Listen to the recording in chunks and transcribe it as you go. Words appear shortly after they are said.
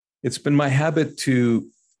It's been my habit to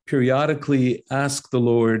periodically ask the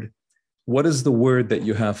Lord, what is the word that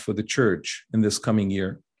you have for the church in this coming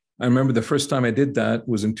year? I remember the first time I did that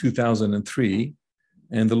was in 2003,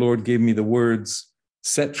 and the Lord gave me the words,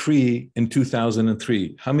 set free in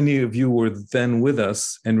 2003. How many of you were then with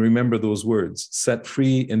us and remember those words, set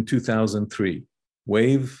free in 2003?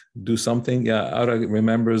 Wave, do something. Yeah, Ara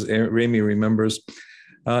remembers, Rami remembers.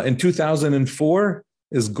 In 2004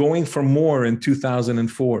 is going for more in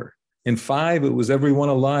 2004. In 5, it was everyone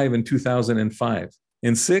alive in 2005.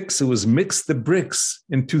 In 6, it was mix the bricks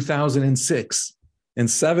in 2006. In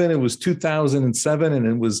 7, it was 2007, and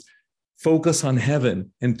it was focus on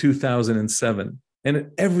heaven in 2007.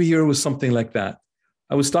 And every year was something like that.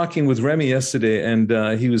 I was talking with Remy yesterday,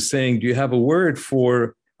 and he was saying, do you have a word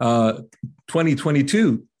for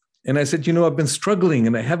 2022? And I said, I've been struggling,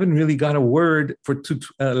 and I haven't really got a word for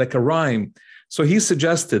like a rhyme. So he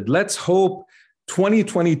suggested, let's hope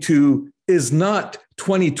 2022 is not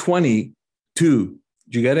 2022.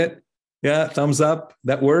 Did you get it? Yeah, thumbs up.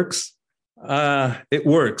 That works. It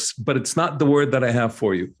works, but it's not the word that I have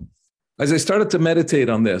for you. As I started to meditate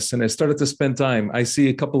on this and I started to spend time, I see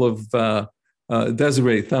a couple of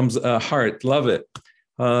Desiree, thumbs, heart, love it.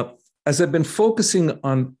 As I've been focusing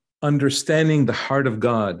on understanding the heart of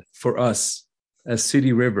God for us as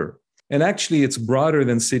City River, and actually it's broader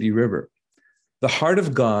than City River, the heart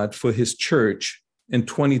of God for his church in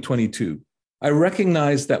 2022. I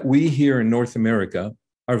recognize that we here in North America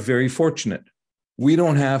are very fortunate. We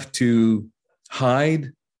don't have to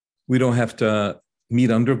hide. We don't have to meet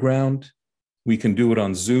underground. We can do it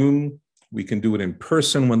on Zoom. We can do it in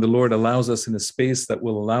person when the Lord allows us in a space that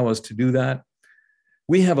will allow us to do that.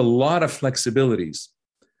 We have a lot of flexibilities.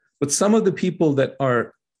 But some of the people that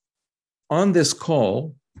are on this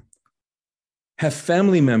call have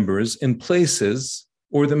family members in places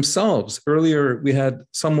or themselves. Earlier, we had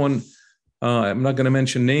someone, I'm not going to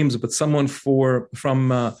mention names, but someone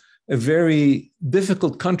from a very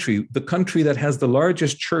difficult country, the country that has the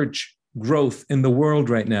largest church growth in the world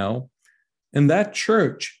right now. And that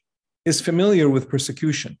church is familiar with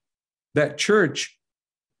persecution. That church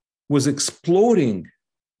was exploding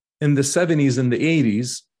in the 70s and the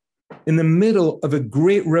 80s in the middle of a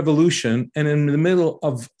great revolution and in the middle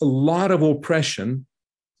of a lot of oppression.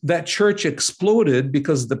 That church exploded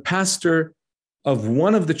because the pastor of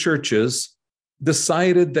one of the churches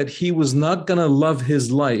decided that he was not going to love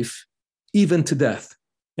his life even to death.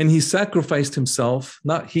 And he sacrificed himself,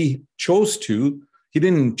 he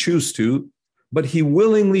didn't choose to, but he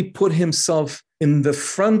willingly put himself in the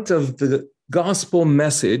front of the gospel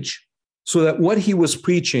message so that what he was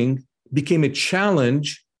preaching became a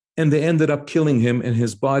challenge, and they ended up killing him, and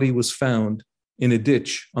his body was found in a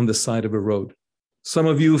ditch on the side of a road. Some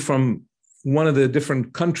of you from one of the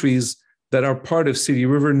different countries that are part of City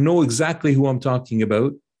River know exactly who I'm talking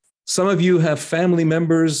about. Some of you have family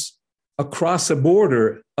members across a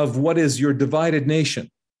border of what is your divided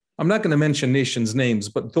nation. I'm not going to mention nations' names,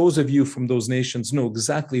 but those of you from those nations know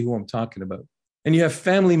exactly who I'm talking about. And you have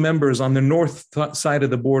family members on the north side of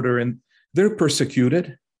the border, and they're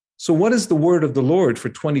persecuted. So what is the word of the Lord for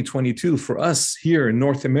 2022 for us here in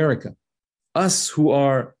North America? Us who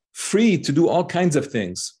are free to do all kinds of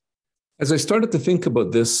things. As I started to think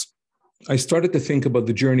about this, I started to think about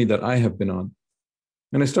the journey that I have been on.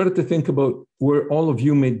 And I started to think about where all of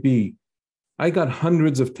you may be. I got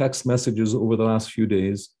hundreds of text messages over the last few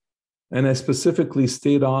days, and I specifically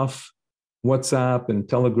stayed off WhatsApp and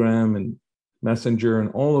Telegram and Messenger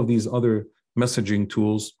and all of these other messaging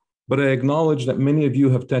tools. But I acknowledge that many of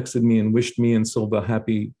you have texted me and wished me and Silva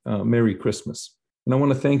happy Merry Christmas. And I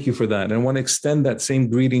want to thank you for that. And I want to extend that same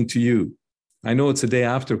greeting to you. I know it's a day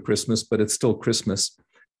after Christmas, but it's still Christmas.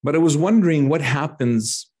 But I was wondering what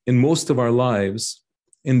happens in most of our lives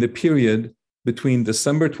in the period between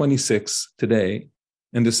December 26th today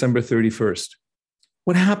and December 31st.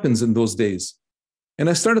 What happens in those days? And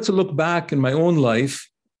I started to look back in my own life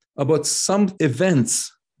about some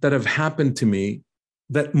events that have happened to me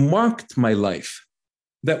that marked my life,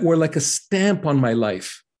 that were like a stamp on my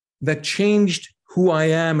life, that changed who I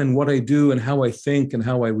am and what I do and how I think and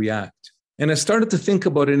how I react. And I started to think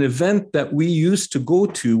about an event that we used to go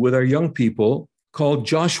to with our young people called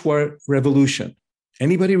Joshua Revolution.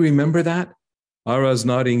 Anybody remember that? Ara's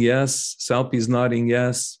nodding yes, Salpi's nodding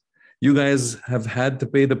yes. You guys have had to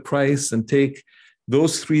pay the price and take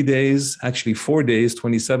those 3 days, actually 4 days,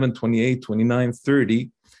 27, 28, 29, 30,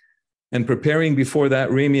 and preparing before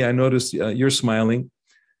that. Rami, I noticed you're smiling.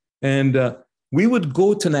 And we would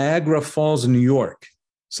go to Niagara Falls, New York.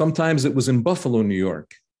 Sometimes it was in Buffalo, New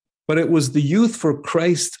York. But it was the Youth for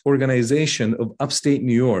Christ organization of upstate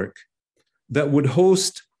New York that would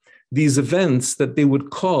host these events that they would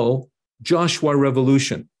call Joshua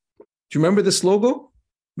Revolution. Do you remember this logo?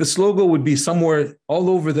 This logo would be somewhere all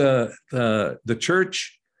over the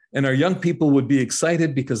church, and our young people would be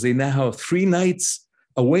excited because they now have 3 nights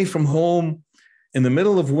away from home in the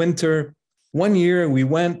middle of winter. One year we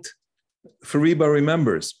went, Fariba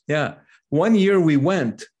remembers, one year we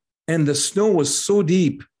went and the snow was so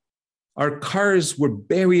deep, our cars were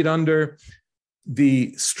buried under,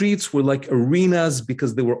 the streets were like arenas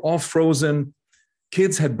because they were all frozen.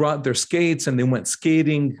 Kids had brought their skates and they went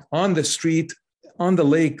skating on the street, on the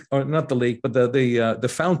lake, or not the lake, but the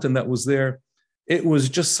fountain that was there. It was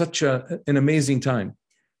just such an amazing time.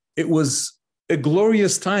 It was a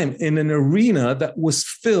glorious time in an arena that was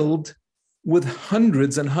filled with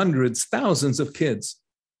hundreds and hundreds, thousands of kids.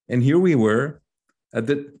 And here we were at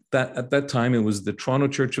that time. It was the Toronto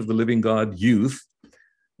Church of the Living God Youth,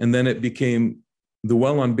 and then it became the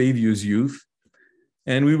Well on Bayview's Youth.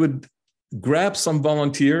 And we would grab some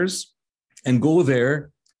volunteers and go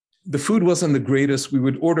there. The food wasn't the greatest. We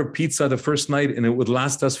would order pizza the first night and it would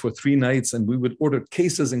last us for 3 nights. And we would order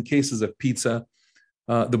cases and cases of pizza.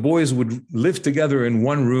 The boys would live together in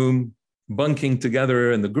one room, bunking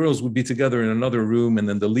together, and the girls would be together in another room. And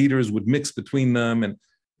then the leaders would mix between them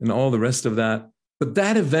and all the rest of that. But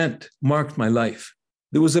that event marked my life.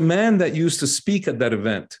 There was a man that used to speak at that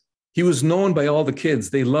event. He was known by all the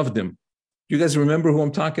kids. They loved him. You guys remember who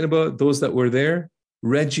I'm talking about? Those that were there?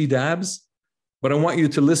 Reggie Dabbs. But I want you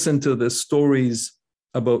to listen to the stories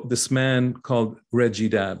about this man called Reggie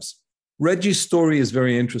Dabbs. Reggie's story is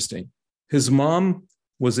very interesting. His mom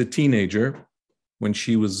was a teenager when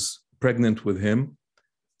she was pregnant with him,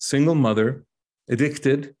 single mother,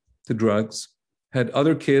 addicted to drugs, had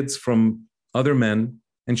other kids from other men,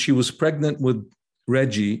 and she was pregnant with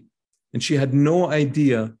Reggie, and she had no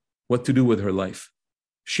idea what to do with her life.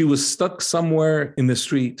 She was stuck somewhere in the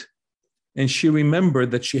street, and she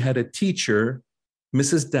remembered that she had a teacher,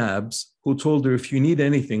 Mrs. Dabbs, who told her, if you need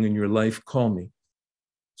anything in your life, call me.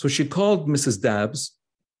 So she called Mrs. Dabbs,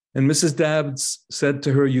 and Mrs. Dabbs said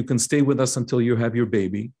to her, you can stay with us until you have your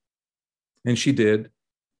baby. And she did.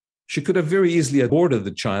 She could have very easily aborted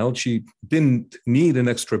the child. She didn't need an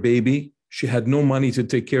extra baby. She had no money to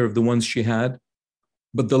take care of the ones she had.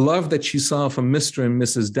 But the love that she saw from Mr. and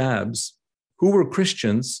Mrs. Dabbs, who were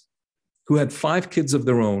Christians, who had 5 kids of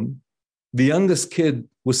their own. The youngest kid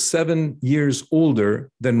was 7 years older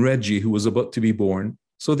than Reggie, who was about to be born.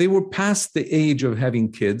 So they were past the age of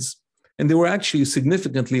having kids, and they were actually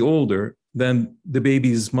significantly older than the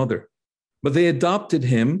baby's mother. But they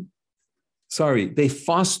they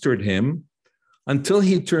fostered him until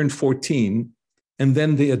he turned 14, and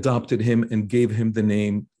then they adopted him and gave him the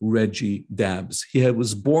name Reggie Dabbs. He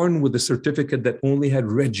was born with a certificate that only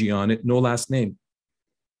had Reggie on it, no last name.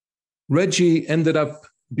 Reggie ended up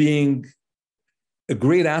being a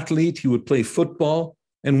great athlete. He would play football.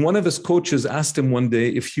 And one of his coaches asked him one day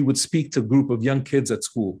if he would speak to a group of young kids at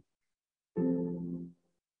school.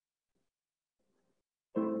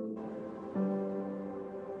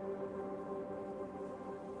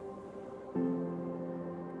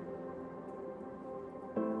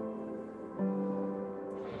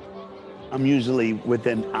 I'm usually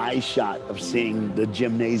within eye shot of seeing the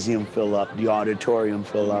gymnasium fill up, the auditorium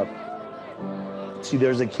fill up. See,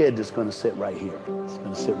 there's a kid that's gonna sit right here. It's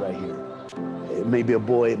gonna sit right here. It may be a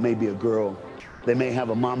boy, it may be a girl. They may have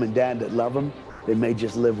a mom and dad that love them. They may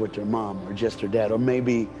just live with their mom or just their dad, or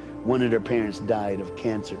maybe one of their parents died of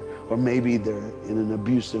cancer, or maybe they're in an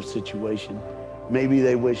abusive situation. Maybe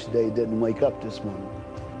they wish they didn't wake up this morning.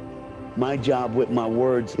 My job with my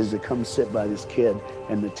words is to come sit by this kid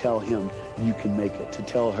and to tell him you can make it, to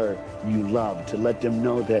tell her you love, to let them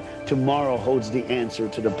know that tomorrow holds the answer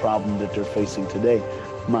to the problem that they're facing today.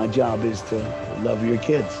 My job is to love your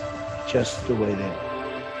kids just the way they are.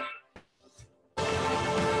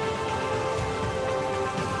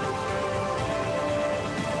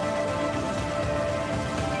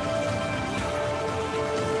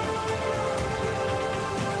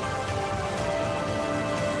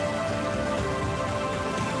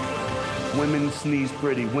 Women sneeze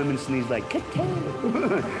pretty. Women sneeze like,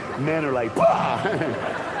 men are like, bah!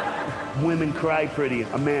 Women cry pretty.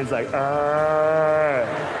 A man's like, argh.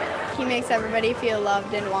 He makes everybody feel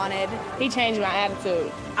loved and wanted. He changed my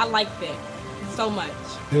attitude. I like that so much.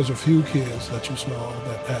 There's a few kids that you saw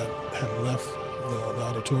that had left the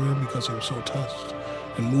auditorium because they were so touched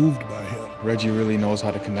and moved by him. Reggie really knows how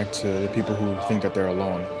to connect to the people who think that they're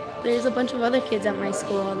alone. There's a bunch of other kids at my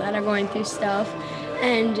school that are going through stuff,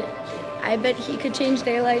 and I bet he could change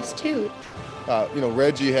their lives too.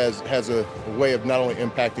 Reggie has a way of not only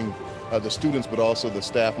impacting the students, but also the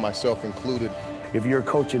staff, myself included. If you're a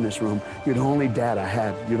coach in this room, you're the only dad I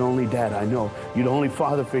have. You're the only dad I know. You're the only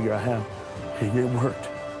father figure I have. And it worked.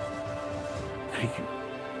 Thank you.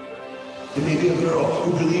 It may be a girl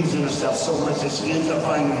who believes in herself so much that she ends up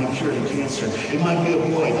finding a cure to cancer. It might be a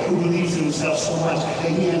boy who believes in himself so much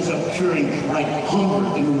that he ends up curing like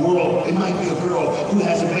hunger in the world. It might be a girl who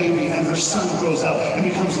has a baby and her son grows up and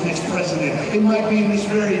becomes the next president. It might be in this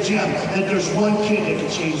very gym that there's one kid that can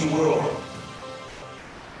change the world.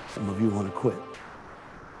 Some of you want to quit.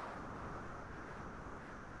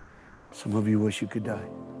 Some of you wish you could die.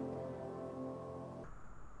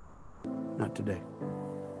 Not today.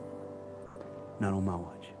 Not on my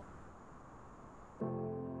watch.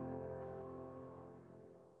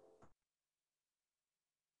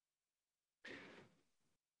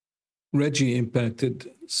 Reggie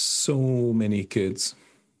impacted so many kids.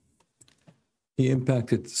 He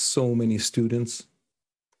impacted so many students.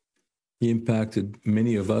 He impacted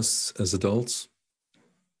many of us as adults.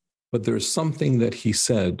 But there's something that he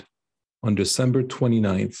said on December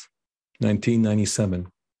 29th,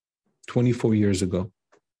 1997, 24 years ago.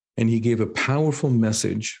 And he gave a powerful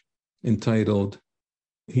message entitled,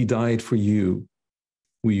 "He died for you.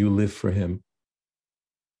 Will you live for him?"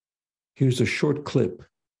 Here's a short clip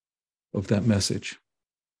of that message.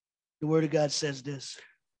 The Word of God says this.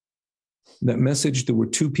 That message, there were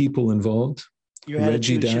two people involved, Your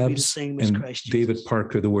Reggie attitude should be the Dabbs same as and Christ Jesus, David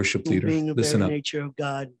Parker, the worship who leader. being the Listen very up. nature of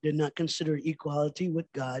God, did not consider equality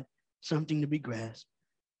with God something to be grasped,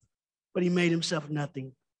 but he made himself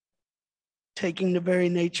nothing, taking the very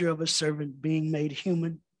nature of a servant, being made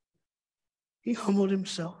human. He humbled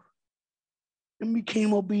himself and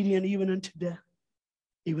became obedient even unto death,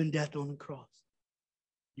 even death on the cross.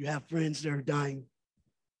 You have friends that are dying,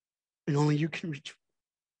 and only you can reach.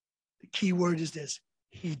 The key word is this: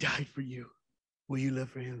 he died for you. Will you live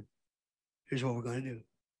for him? Here's what we're going to do.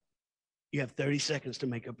 You have 30 seconds to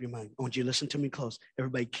make up your mind. I want you to listen to me close.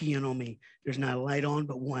 Everybody key in on me. There's not a light on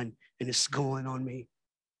but one, and it's going on me.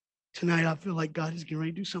 Tonight, I feel like God is getting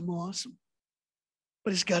ready to do something awesome,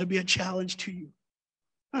 but it's got to be a challenge to you.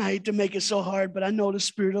 I hate to make it so hard, but I know the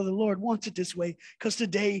Spirit of the Lord wants it this way, because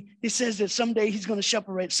today he says that someday he's going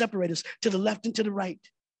to separate us to the left and to the right.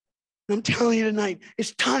 And I'm telling you tonight,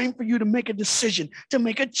 it's time for you to make a decision, to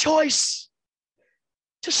make a choice,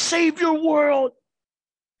 to save your world.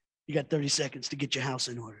 You got 30 seconds to get your house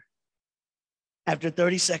in order. After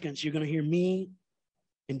 30 seconds, you're going to hear me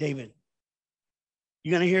and David.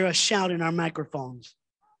 You're going to hear us shout in our microphones.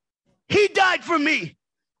 He died for me.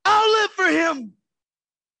 I'll live for him.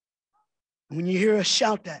 And when you hear us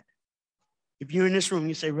shout that, if you're in this room,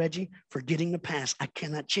 you say, Reggie, forgetting the past, I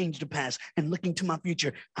cannot change the past. And looking to my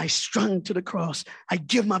future, I strung to the cross. I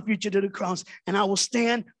give my future to the cross, and I will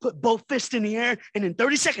stand, put both fists in the air, and in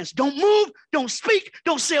 30 seconds, don't move, don't speak,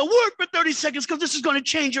 don't say a word for 30 seconds, because this is going to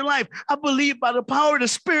change your life. I believe by the power of the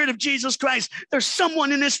Spirit of Jesus Christ, there's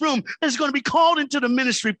someone in this room that's going to be called into the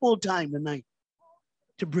ministry full time tonight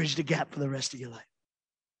to bridge the gap for the rest of your life.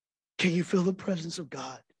 Can you feel the presence of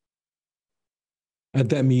God? At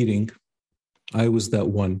that meeting, I was that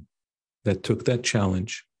one that took that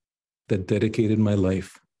challenge, that dedicated my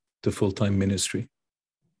life to full-time ministry.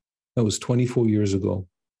 That was 24 years ago,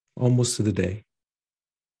 almost to the day.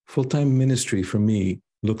 Full-time ministry for me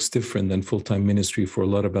looks different than full-time ministry for a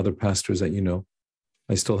lot of other pastors that you know.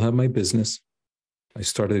 I still have my business. I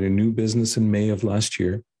started a new business in May of last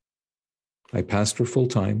year. I pastor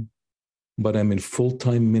full-time, but I'm in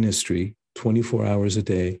full-time ministry 24 hours a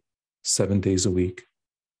day, 7 days a week.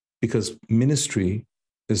 Because ministry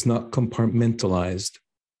is not compartmentalized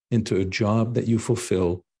into a job that you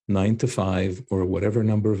fulfill 9 to 5 or whatever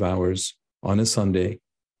number of hours on a Sunday,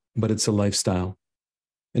 but it's a lifestyle.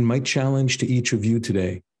 And my challenge to each of you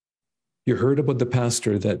today, you heard about the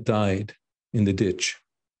pastor that died in the ditch.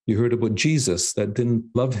 You heard about Jesus that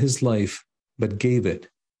didn't love his life, but gave it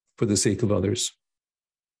for the sake of others.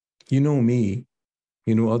 You know me,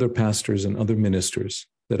 you know other pastors and other ministers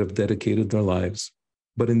that have dedicated their lives.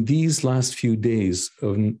 But in these last few days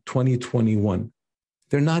of 2021,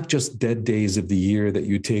 they're not just dead days of the year that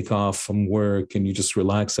you take off from work and you just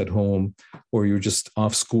relax at home, or you're just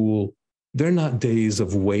off school. They're not days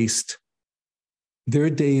of waste. They're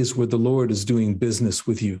days where the Lord is doing business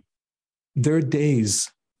with you. They're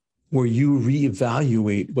days where you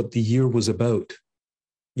reevaluate what the year was about.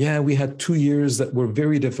 Yeah, we had 2 years that were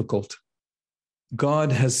very difficult.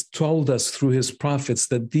 God has told us through his prophets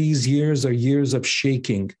that these years are years of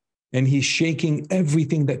shaking, and he's shaking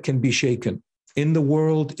everything that can be shaken in the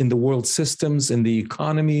world systems, in the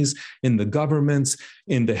economies, in the governments,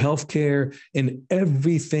 in the healthcare, in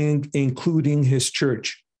everything, including his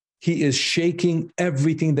church. He is shaking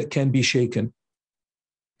everything that can be shaken.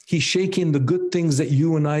 He's shaking the good things that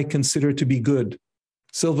you and I consider to be good.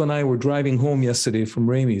 Silva and I were driving home yesterday from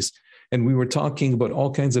Ramey's, and we were talking about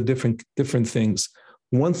all kinds of different things.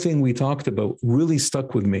 One thing we talked about really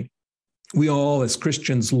stuck with me. We all, as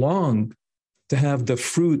Christians, long to have the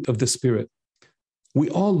fruit of the Spirit. We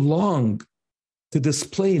all long to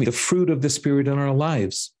display the fruit of the Spirit in our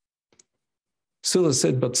lives. Scylla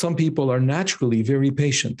said, but some people are naturally very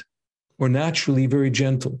patient, or naturally very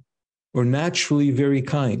gentle, or naturally very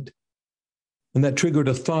kind. And that triggered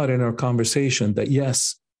a thought in our conversation that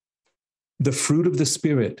yes, the fruit of the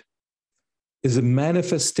Spirit is a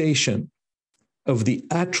manifestation of the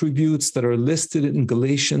attributes that are listed in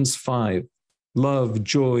Galatians 5, love,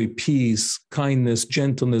 joy, peace, kindness,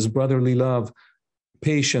 gentleness, brotherly love,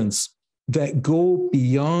 patience, that go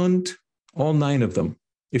beyond all 9 of them.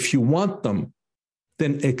 If you want them,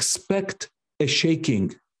 then expect a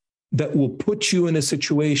shaking that will put you in a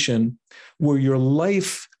situation where your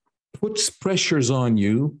life puts pressures on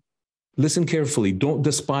you. Listen carefully. Don't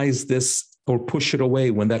despise this or push it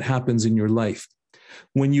away when that happens in your life.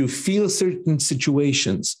 When you feel certain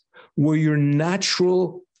situations where your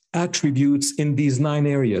natural attributes in these 9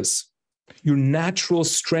 areas, your natural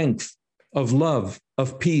strength of love,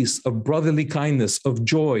 of peace, of brotherly kindness, of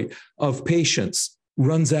joy, of patience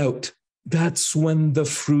runs out, that's when the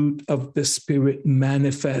fruit of the Spirit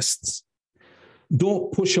manifests.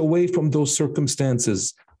 Don't push away from those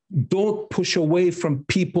circumstances. Don't push away from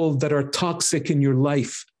people that are toxic in your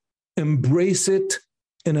life. Embrace it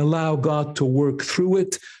and allow God to work through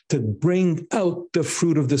it to bring out the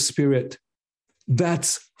fruit of the Spirit.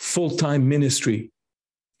 That's full-time ministry.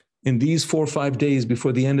 In these 4 or 5 days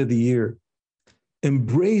before the end of the year,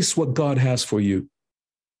 embrace what God has for you.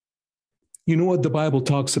 You know what the Bible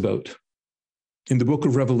talks about in the book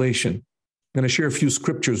of Revelation. I'm going to share a few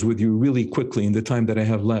scriptures with you really quickly in the time that I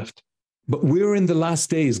have left. But we're in the last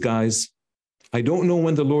days, guys. I don't know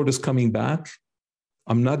when the Lord is coming back.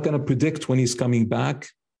 I'm not going to predict when he's coming back.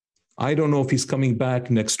 I don't know if he's coming back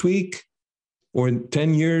next week or in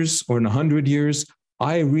 10 years or in 100 years.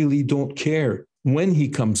 I really don't care when he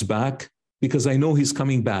comes back because I know he's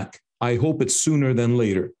coming back. I hope it's sooner than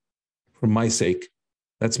later for my sake.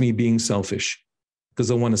 That's me being selfish because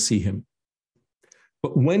I want to see him.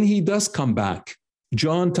 But when he does come back,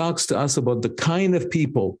 John talks to us about the kind of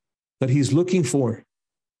people that he's looking for.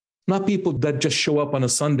 Not people that just show up on a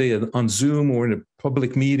Sunday on Zoom or in a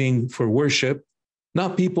public meeting for worship.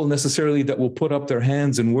 Not people necessarily that will put up their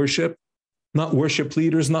hands in worship. Not worship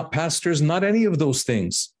leaders, not pastors, not any of those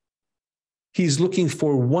things. He's looking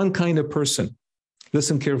for one kind of person.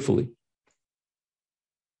 Listen carefully.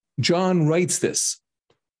 John writes this.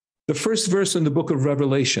 The first verse in the book of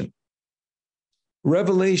Revelation.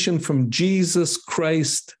 Revelation from Jesus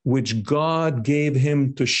Christ, which God gave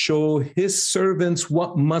him to show his servants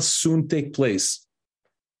what must soon take place.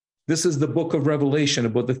 This is the book of Revelation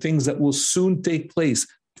about the things that will soon take place.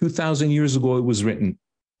 2,000 years ago, it was written.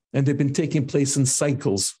 And they've been taking place in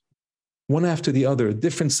cycles, one after the other,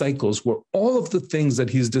 different cycles, where all of the things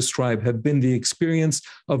that he's described have been the experience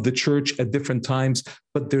of the church at different times.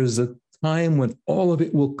 But there's a time when all of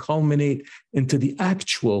it will culminate into the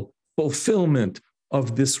actual fulfillment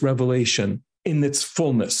of this revelation in its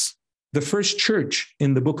fullness. The first church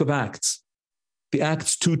in the book of Acts, the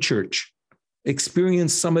Acts 2 church,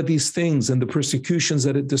 experienced some of these things and the persecutions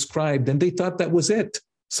that it described, and they thought that was it.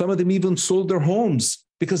 Some of them even sold their homes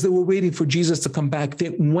because they were waiting for Jesus to come back.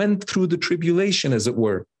 They went through the tribulation, as it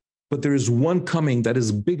were. But there is one coming that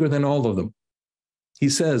is bigger than all of them. He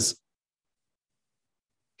says,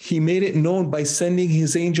 he made it known by sending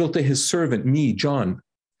his angel to his servant, me, John,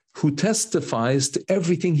 who testifies to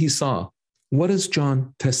everything he saw. What does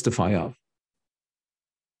John testify of?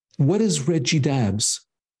 What is Reggie Dabbs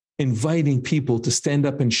inviting people to stand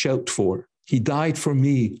up and shout for? He died for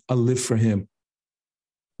me, I'll live for him.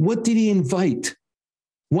 What did he invite?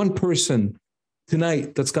 One person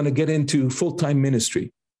tonight that's going to get into full-time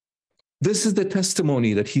ministry. This is the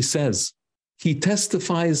testimony that he says. He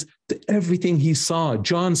testifies to everything he saw,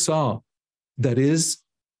 John saw. That is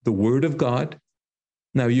the word of God.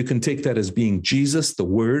 Now, you can take that as being Jesus, the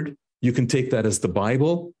word. You can take that as the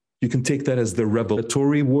Bible. You can take that as the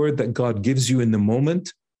revelatory word that God gives you in the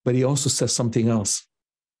moment. But he also says something else.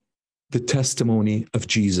 The testimony of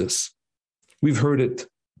Jesus. We've heard it.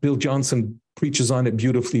 Bill Johnson preaches on it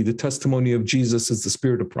beautifully. The testimony of Jesus is the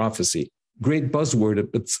spirit of prophecy. Great buzzword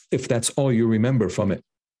if that's all you remember from it.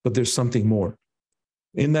 But there's something more.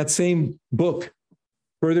 In that same book,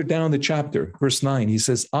 further down the chapter, verse 9, he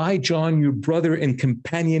says, I, John, your brother and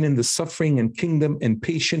companion in the suffering and kingdom and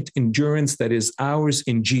patient endurance that is ours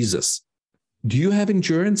in Jesus. Do you have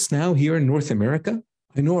endurance now here in North America?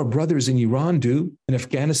 I know our brothers in Iran do, in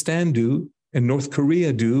Afghanistan do, in North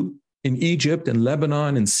Korea do, in Egypt and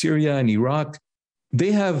Lebanon and Syria and Iraq.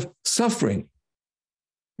 They have suffering.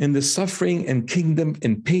 And the suffering and kingdom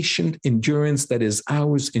and patient endurance that is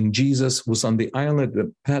ours in Jesus was on the island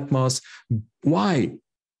of Patmos. Why?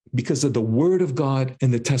 Because of the word of God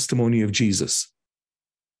and the testimony of Jesus.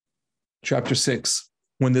 Chapter 6,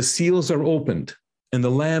 when the seals are opened and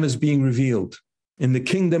the Lamb is being revealed and the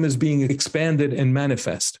kingdom is being expanded and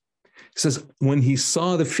manifest. It says, when he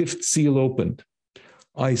saw the fifth seal opened,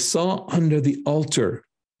 I saw under the altar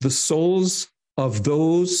the souls of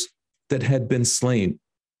those that had been slain,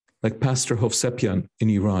 like Pastor Hovsepian in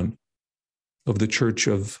Iran, of the Church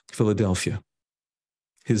of Philadelphia.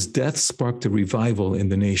 His death sparked a revival in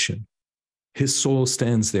the nation. His soul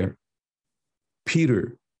stands there.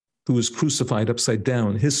 Peter, who was crucified upside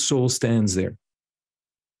down, his soul stands there.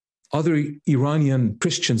 Other Iranian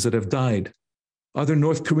Christians that have died, other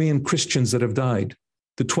North Korean Christians that have died,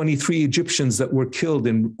 the 23 Egyptians that were killed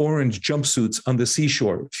in orange jumpsuits on the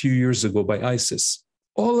seashore a few years ago by ISIS,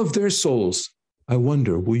 all of their souls. I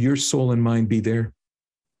wonder, will your soul and mine be there?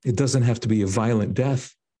 It doesn't have to be a violent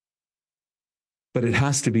death, but it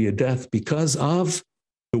has to be a death because of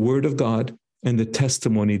the word of God and the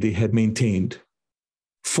testimony they had maintained.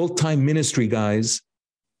 Full-time ministry, guys,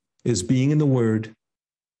 is being in the word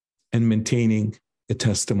and maintaining a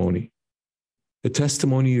testimony. The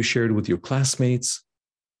testimony you shared with your classmates,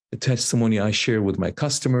 the testimony I share with my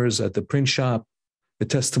customers at the print shop, the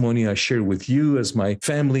testimony I share with you as my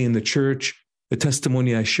family in the church, the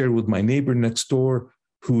testimony I share with my neighbor next door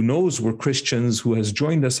who knows we're Christians, who has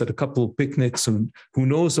joined us at a couple of picnics and who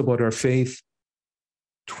knows about our faith.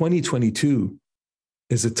 2022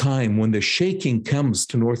 is a time when the shaking comes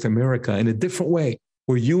to North America in a different way,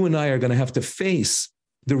 where you and I are going to have to face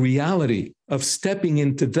the reality of stepping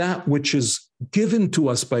into that which is given to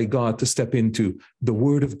us by God to step into, the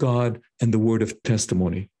word of God and the word of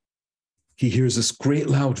testimony. He hears this great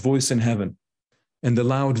loud voice in heaven, and the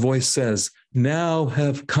loud voice says, now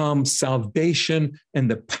have come salvation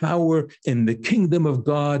and the power in the kingdom of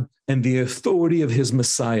God and the authority of his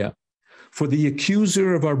Messiah. For the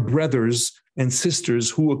accuser of our brothers and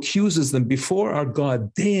sisters who accuses them before our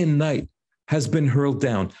God day and night has been hurled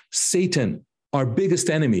down. Satan, our biggest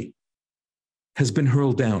enemy, has been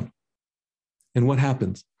hurled down. And what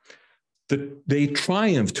happens? They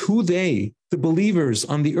triumphed. Who they? The believers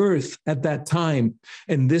on the earth at that time.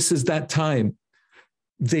 And this is that time.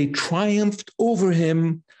 They triumphed over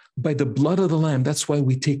him by the blood of the Lamb. That's why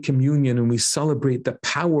we take communion and we celebrate the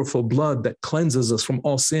powerful blood that cleanses us from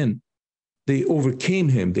all sin. They overcame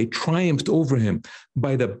him. They triumphed over him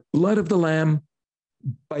by the blood of the Lamb,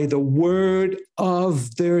 by the word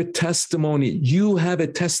of their testimony. You have a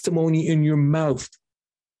testimony in your mouth.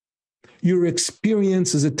 Your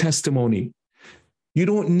experience is a testimony. You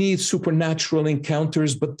don't need supernatural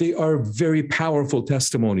encounters, but they are very powerful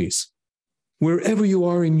testimonies. Wherever you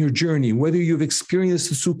are in your journey, whether you've experienced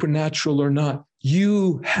the supernatural or not,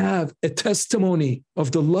 you have a testimony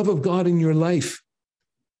of the love of God in your life.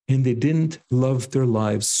 And they didn't love their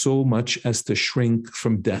lives so much as to shrink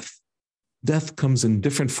from death. Death comes in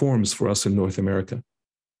different forms for us in North America.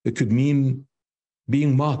 It could mean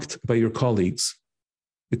being mocked by your colleagues.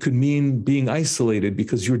 It could mean being isolated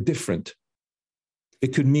because you're different.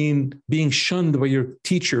 It could mean being shunned by your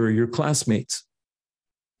teacher or your classmates.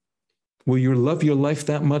 Will you love your life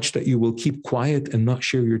that much that you will keep quiet and not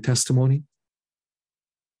share your testimony?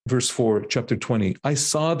 Verse 4, chapter 20. I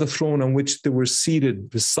saw the throne on which they were seated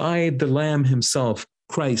beside the Lamb himself,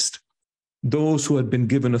 Christ, those who had been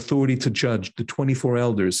given authority to judge, the 24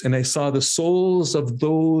 elders. And I saw the souls of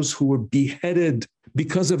those who were beheaded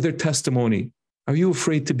because of their testimony. Are you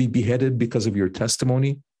afraid to be beheaded because of your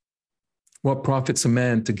testimony? What profits a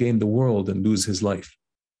man to gain the world and lose his life?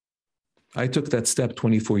 I took that step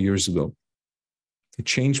 24 years ago. It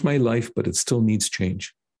changed my life, but it still needs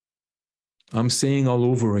change. I'm saying all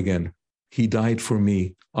over again, he died for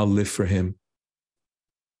me, I'll live for him.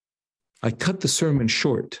 I cut the sermon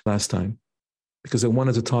short last time because I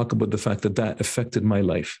wanted to talk about the fact that that affected my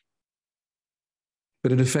life.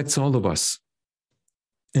 But it affects all of us.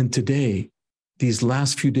 And today, these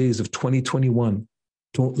last few days of 2021,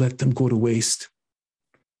 don't let them go to waste.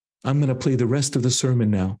 I'm going to play the rest of the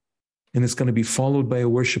sermon now, and it's going to be followed by a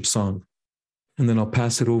worship song, and then I'll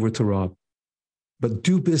pass it over to Rob. But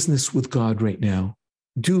do business with God right now.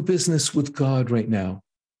 Do business with God right now.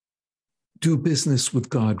 Do business with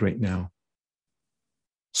God right now.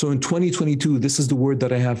 So in 2022, this is the word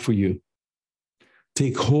that I have for you.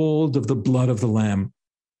 Take hold of the blood of the Lamb.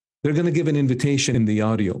 They're going to give an invitation in the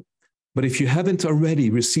audio. But if you haven't already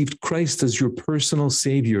received Christ as your personal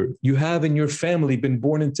Savior, you have in your family been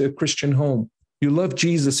born into a Christian home, you love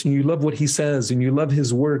Jesus and you love what he says and you love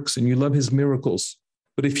his works and you love his miracles.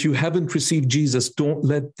 But if you haven't received Jesus, don't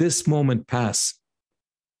let this moment pass.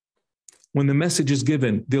 When the message is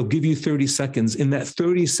given, they'll give you 30 seconds. In that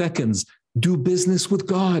 30 seconds, do business with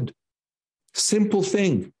God. Simple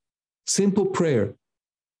thing, simple prayer.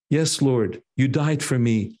 Yes, Lord, you died for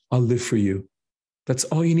me. I'll live for you. That's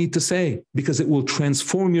all you need to say, because it will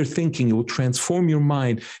transform your thinking. It will transform your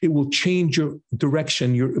mind. It will change your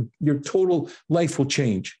direction. Your total life will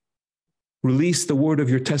change. Release the word of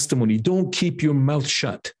your testimony. Don't keep your mouth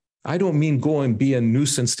shut. I don't mean go and be a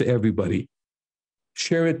nuisance to everybody.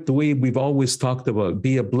 Share it the way we've always talked about.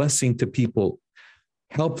 Be a blessing to people.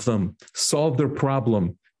 Help them solve their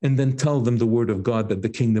problem, and then tell them the word of God, that the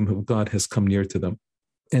kingdom of God has come near to them.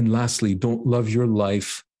 And lastly, don't love your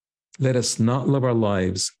life. Let us not love our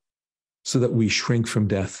lives so that we shrink from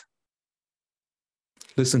death.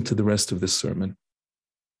 Listen to the rest of this sermon.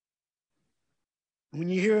 When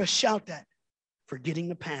you hear us shout that, forgetting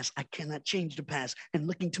the past, I cannot change the past, and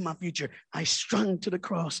looking to my future, I strung to the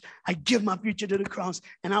cross. I give my future to the cross,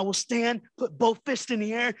 and I will stand, put both fists in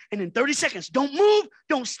the air, and in 30 seconds, don't move,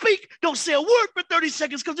 don't speak, don't say a word for 30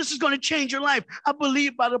 seconds, because this is going to change your life. I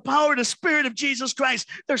believe by the power of the Spirit of Jesus Christ,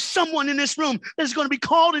 there's someone in this room that's going to be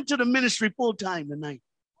called into the ministry full time tonight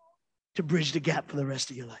to bridge the gap for the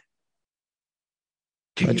rest of your life.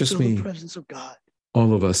 Can you feel the presence of God?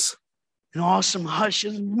 All of us. An awesome hush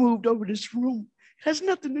has moved over this room. It has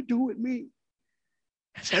nothing to do with me.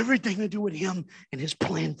 It has everything to do with him and his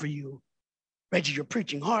plan for you. Reggie, you're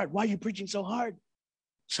preaching hard. Why are you preaching so hard?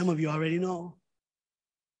 Some of you already know.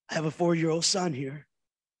 I have a 4-year-old son here,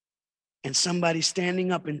 and somebody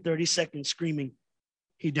standing up in 30 seconds screaming,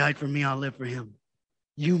 he died for me, I'll live for him.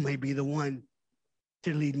 You may be the one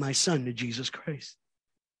to lead my son to Jesus Christ.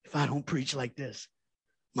 If I don't preach like this,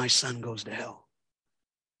 my son goes to hell.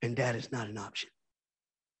 And that is not an option.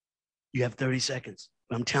 You have 30 seconds.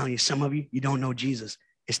 But I'm telling you, some of you, you don't know Jesus.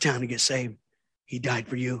 It's time to get saved. He died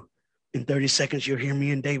for you. In 30 seconds, you'll hear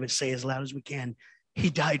me and David say as loud as we can, he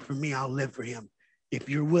died for me, I'll live for him. If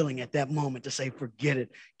you're willing at that moment to say, forget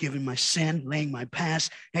it, giving my sin, laying my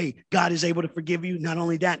past, hey, God is able to forgive you. Not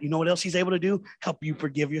only that, you know what else he's able to do? Help you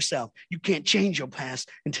forgive yourself. You can't change your past,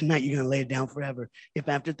 and tonight you're going to lay it down forever. If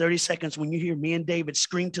after 30 seconds, when you hear me and David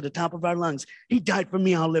scream to the top of our lungs, he died for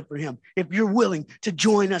me, I'll live for him. If you're willing to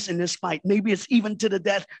join us in this fight, maybe it's even to the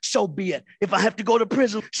death, so be it. If I have to go to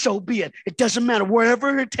prison, so be it. It doesn't matter.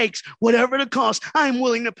 Wherever it takes, whatever the cost, I'm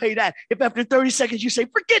willing to pay that. If after 30 seconds you say,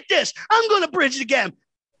 forget this, I'm going to bridge the gap.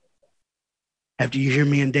 After you hear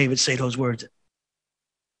me and David say those words,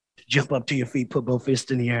 jump up to your feet, put both fists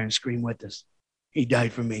in the air, and scream with us. He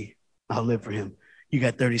died for me. I'll live for him. You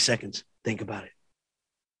got 30 seconds. Think about it.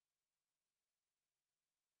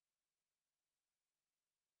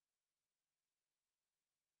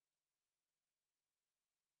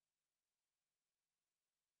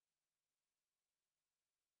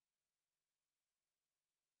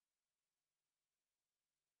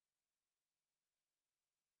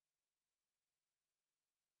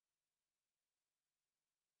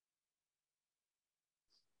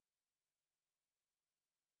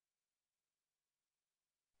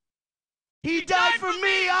 He died for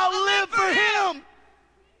me, I'll live for him.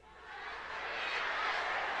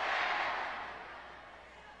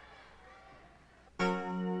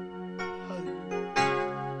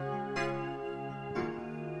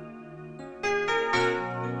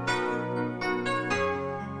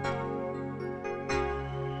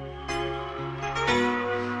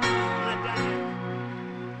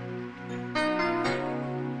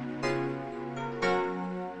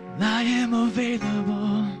 I am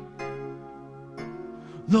available.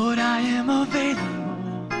 Lord, I am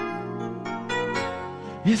available.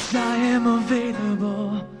 Yes, I am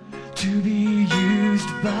available to be used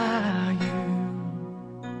by you.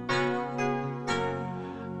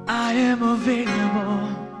 I am available.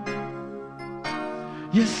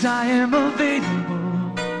 Yes, I am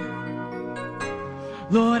available.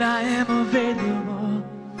 Lord, I am available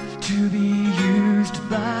to be used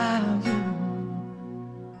by you.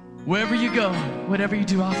 Wherever you go, whatever you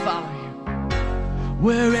do, I'll follow you.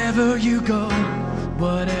 Wherever you go,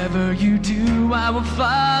 whatever you do, I will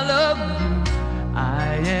follow you.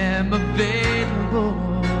 I am available.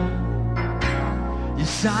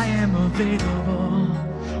 Yes, I am available.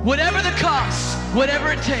 Whatever the cost,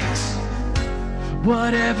 whatever it takes.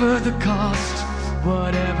 Whatever the cost,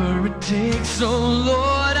 whatever it takes. Oh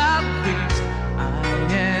Lord, I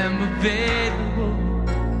am available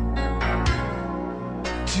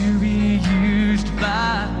to be used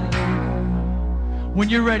by you. When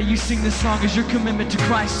you're ready, you sing this song as your commitment to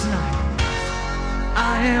Christ tonight.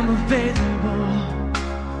 I am available.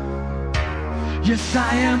 Yes,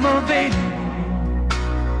 I am available.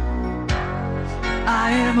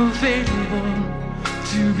 I am available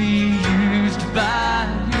to be used by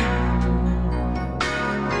you.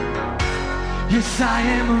 Yes, I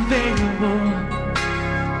am available.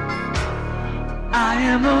 I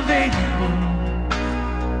am available.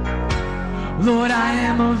 Lord, I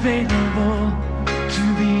am available to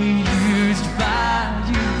be used by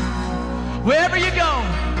you. Wherever you go,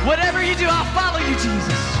 whatever you do, I'll follow you,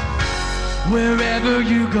 Jesus. Wherever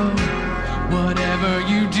you go, whatever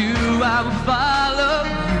you do, I will follow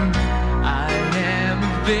you. I am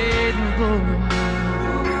available.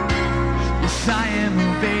 Yes, I am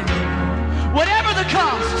available. Whatever the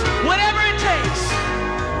cost, whatever it takes.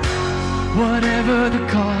 Whatever the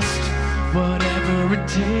cost, whatever it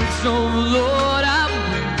takes. Oh Lord, I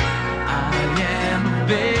will. I am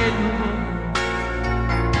available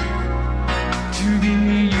to be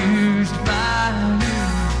used by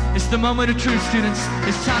you. It's the moment of truth, students.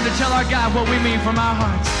 It's time to tell our God what we mean from our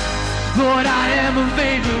hearts. Lord, I am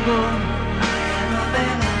available.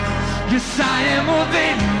 Yes, I am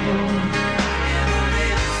available.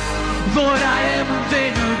 Lord, I am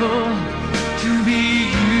available to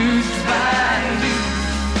be used by you.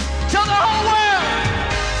 Tell the whole world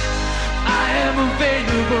I am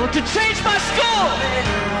available to change my school.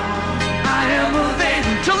 I am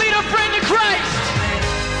available to lead a friend to Christ.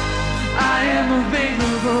 I am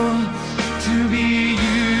available to be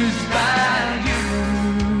used by you.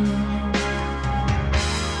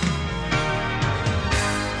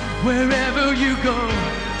 Wherever you go,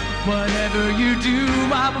 whatever you do,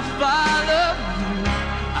 I will follow you.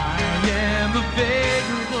 I am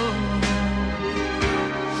available.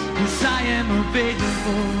 Yes, I am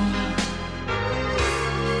available.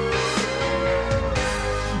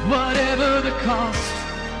 Whatever the cost,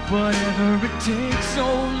 whatever it takes,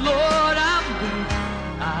 oh Lord, I'm good.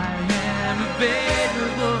 I am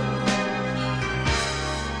available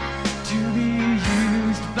to be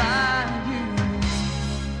used by you.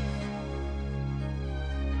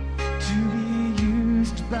 To be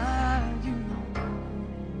used by you.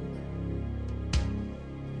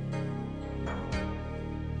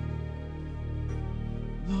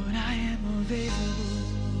 Lord, I am available.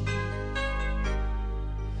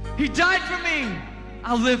 He died for me.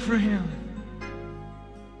 I'll live for him.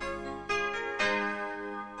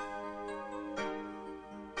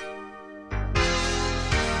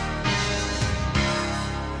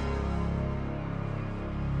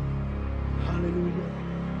 Hallelujah.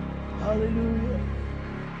 Hallelujah.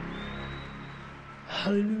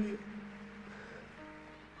 Hallelujah.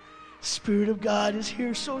 Spirit of God is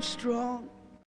here so strong.